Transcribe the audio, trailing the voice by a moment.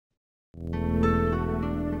One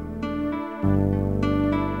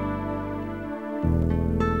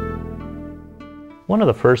of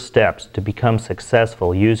the first steps to become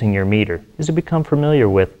successful using your meter is to become familiar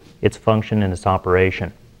with its function and its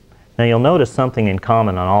operation. Now you'll notice something in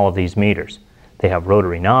common on all of these meters. They have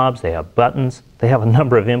rotary knobs, they have buttons, they have a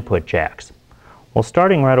number of input jacks. Well,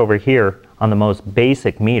 starting right over here on the most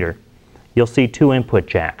basic meter, you'll see two input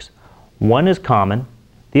jacks. One is common,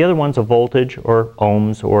 the other one's a voltage or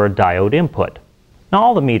ohms or a diode input. Now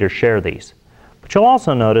all the meters share these, but you'll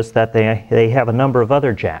also notice that they have a number of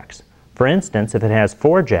other jacks. For instance, if it has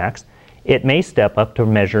 4 jacks, it may step up to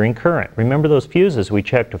measuring current. Remember those fuses we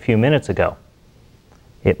checked a few minutes ago?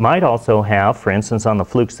 It might also have, for instance on the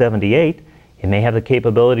Fluke 78, it may have the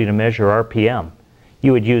capability to measure RPM.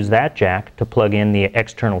 You would use that jack to plug in the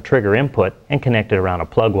external trigger input and connect it around a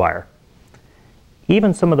plug wire.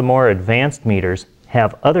 Even some of the more advanced meters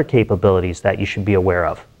have other capabilities that you should be aware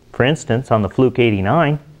of. For instance, on the Fluke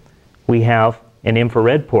 89, we have an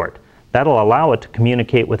infrared port. That'll allow it to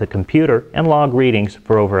communicate with a computer and log readings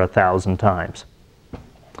for over 1,000 times.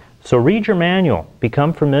 So read your manual,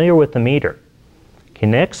 become familiar with the meter. Okay,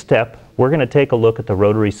 next step, we're going to take a look at the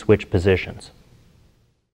rotary switch positions.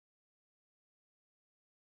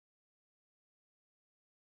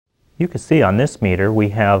 You can see on this meter we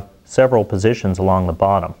have several positions along the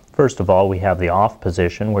bottom. First of all, we have the off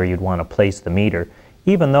position where you'd want to place the meter,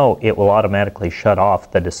 even though it will automatically shut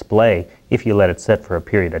off the display if you let it set for a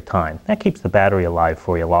period of time. That keeps the battery alive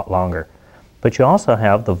for you a lot longer. But you also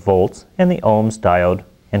have the volts and the ohms, diode,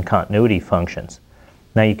 and continuity functions.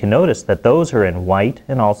 Now you can notice that those are in white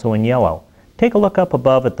and also in yellow. Take a look up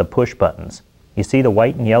above at the push buttons. You see the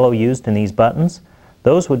white and yellow used in these buttons?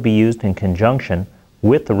 Those would be used in conjunction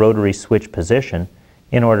with the rotary switch position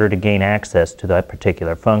in order to gain access to that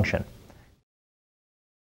particular function.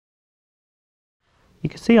 You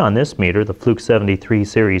can see on this meter, the Fluke 73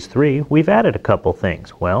 Series 3, we've added a couple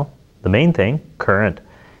things. Well, the main thing, current.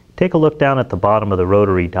 Take a look down at the bottom of the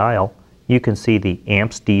rotary dial. You can see the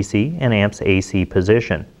amps DC and amps AC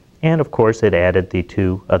position. And of course it added the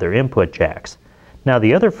 2 other input jacks. Now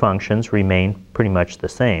the other functions remain pretty much the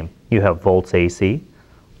same. You have volts AC,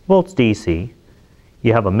 volts DC,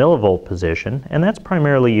 you have a millivolt position, and that's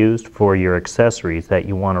primarily used for your accessories that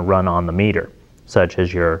you want to run on the meter, such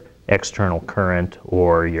as your external current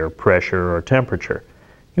or your pressure or temperature.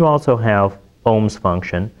 You also have ohms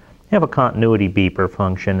function, you have a continuity beeper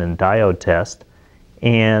function and diode test,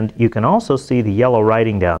 and you can also see the yellow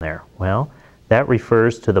writing down there. Well, that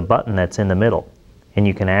refers to the button that's in the middle, and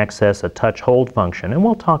you can access a touch hold function, and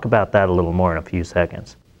we'll talk about that a little more in a few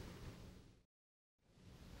seconds.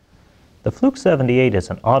 The Fluke 78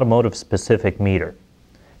 is an automotive specific meter.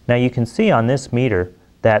 Now you can see on this meter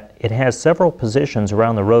that it has several positions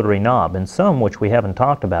around the rotary knob, and some which we haven't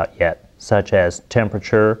talked about yet, such as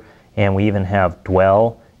temperature, and we even have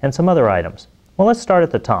dwell, and some other items. Well, let's start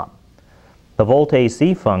at the top. The volt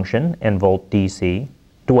AC function and volt DC,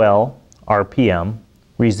 dwell, RPM,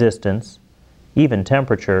 resistance, even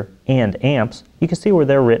temperature, and amps, you can see where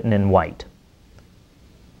they're written in white.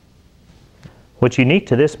 What's unique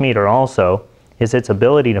to this meter also is its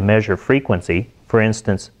ability to measure frequency, for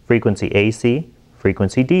instance, frequency AC,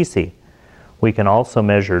 frequency DC. We can also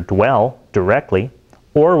measure dwell directly,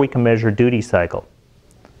 or we can measure duty cycle.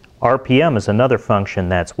 RPM is another function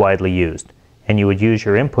that's widely used, and you would use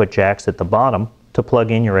your input jacks at the bottom to plug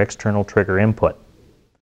in your external trigger input.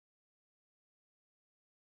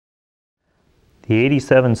 The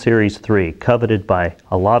 87 Series 3, coveted by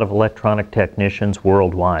a lot of electronic technicians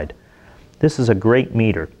worldwide. This is a great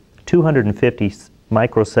meter, 250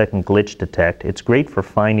 microsecond glitch detect. It's great for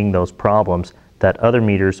finding those problems that other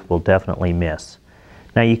meters will definitely miss.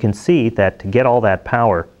 Now you can see that to get all that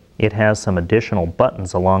power, it has some additional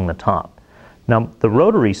buttons along the top. Now the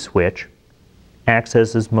rotary switch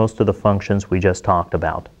accesses most of the functions we just talked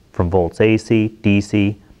about, from volts AC,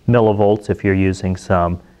 DC, millivolts if you're using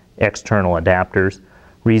some external adapters,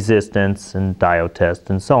 resistance and diode test,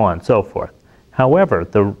 and so on and so forth. However,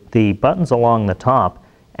 the buttons along the top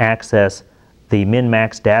access the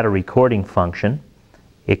min-max data recording function.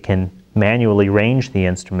 It can manually range the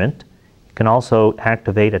instrument. It can also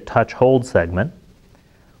activate a touch hold segment.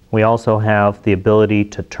 We also have the ability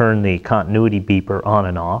to turn the continuity beeper on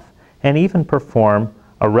and off, and even perform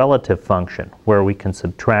a relative function where we can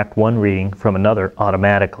subtract one reading from another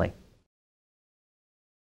automatically.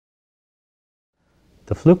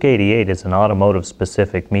 The Fluke 88 is an automotive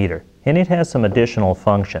specific meter, and it has some additional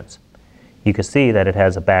functions. You can see that it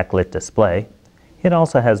has a backlit display. It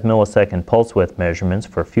also has millisecond pulse width measurements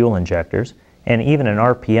for fuel injectors, and even an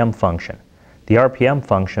RPM function. The RPM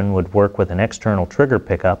function would work with an external trigger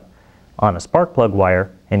pickup on a spark plug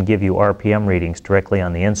wire and give you RPM readings directly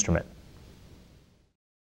on the instrument.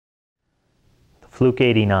 The Fluke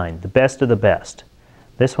 89, the best of the best.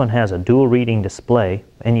 This one has a dual reading display,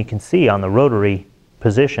 and you can see on the rotary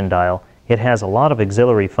position dial it has a lot of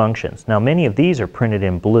auxiliary functions. Now many of these are printed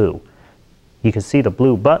in blue. You can see the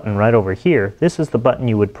blue button right over here. This is the button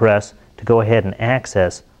you would press to go ahead and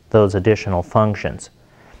access those additional functions.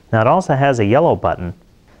 Now it also has a yellow button.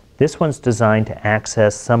 This one's designed to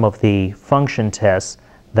access some of the function tests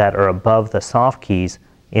that are above the soft keys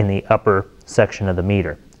in the upper section of the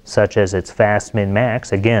meter, such as its fast min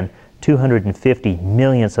max, again 250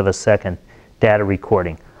 millionths of a second data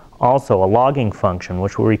recording. Also a logging function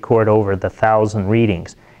which will record over the 1,000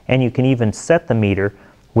 readings, and you can even set the meter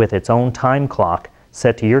with its own time clock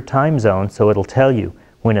set to your time zone so it'll tell you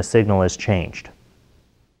when a signal is changed.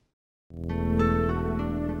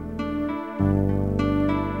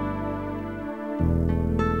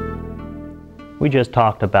 We just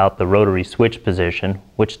talked about the rotary switch position,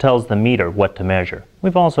 which tells the meter what to measure.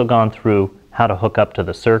 We've also gone through how to hook up to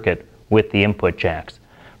the circuit with the input jacks.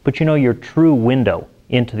 But you know, your true window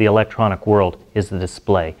into the electronic world is the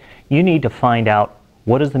display. You need to find out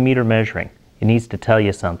what is the meter measuring. It needs to tell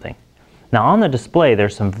you something. Now on the display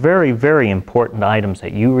there's some very, very important items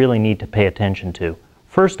that you really need to pay attention to.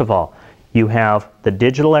 First of all, you have the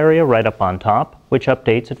digital area right up on top, which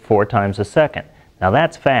updates at 4 times a second. Now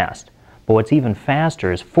that's fast, but what's even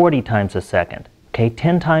faster is 40 times a second. Okay,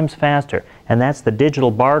 10 times faster, and that's the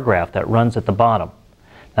digital bar graph that runs at the bottom.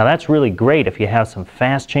 Now that's really great if you have some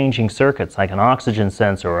fast changing circuits like an oxygen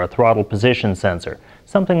sensor or a throttle position sensor,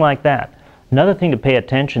 something like that. Another thing to pay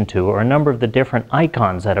attention to are a number of the different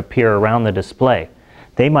icons that appear around the display.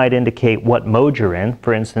 They might indicate what mode you're in,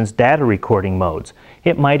 for instance data recording modes.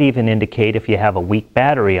 It might even indicate if you have a weak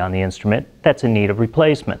battery on the instrument that's in need of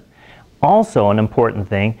replacement. Also an important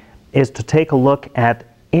thing is to take a look at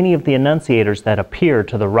any of the annunciators that appear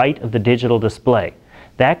to the right of the digital display.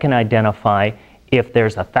 That can identify if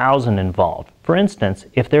there's 1,000 involved. For instance,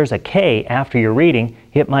 if there's a K after your reading,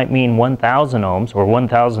 it might mean 1,000 ohms or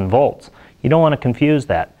 1,000 volts. You don't want to confuse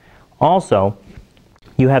that. Also,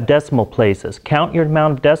 you have decimal places. Count your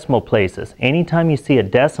amount of decimal places. Anytime you see a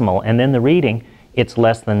decimal and then the reading, it's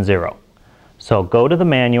less than 0. So go to the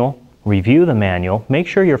manual, review the manual, make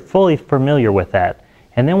sure you're fully familiar with that,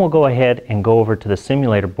 and then we'll go ahead and go over to the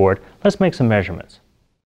simulator board. Let's make some measurements.